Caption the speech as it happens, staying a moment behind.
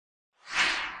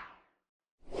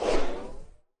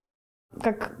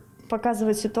как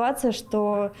показывает ситуация,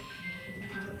 что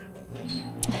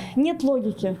нет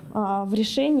логики в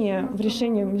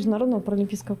решении Международного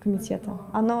паралимпийского комитета.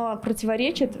 Оно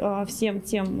противоречит всем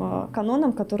тем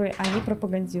канонам, которые они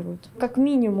пропагандируют. Как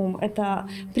минимум, это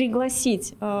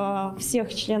пригласить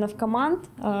всех членов команд,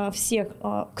 всех,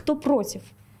 кто против.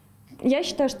 Я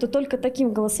считаю, что только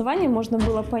таким голосованием можно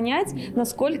было понять,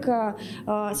 насколько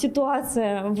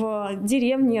ситуация в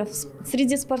деревне,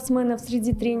 среди спортсменов,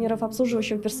 среди тренеров,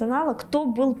 обслуживающего персонала, кто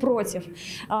был против.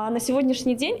 На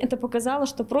сегодняшний день это показало,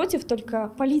 что против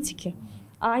только политики,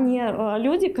 а не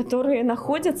люди, которые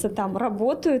находятся там,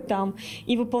 работают там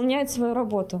и выполняют свою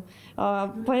работу.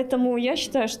 Поэтому я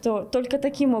считаю, что только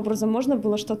таким образом можно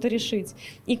было что-то решить.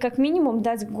 И как минимум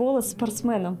дать голос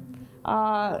спортсменам.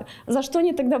 За что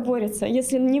они тогда борются?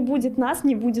 Если не будет нас,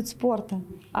 не будет спорта.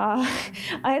 А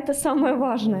это самое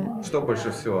важное. Что больше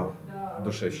всего в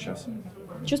душе сейчас?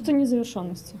 Чувство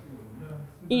незавершенности.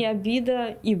 И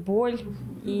обида, и боль,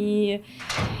 и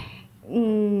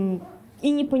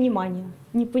непонимание.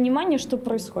 Непонимание, что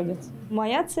происходит.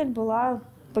 Моя цель была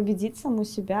победить саму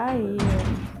себя и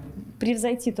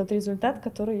превзойти тот результат,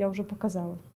 который я уже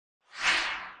показала.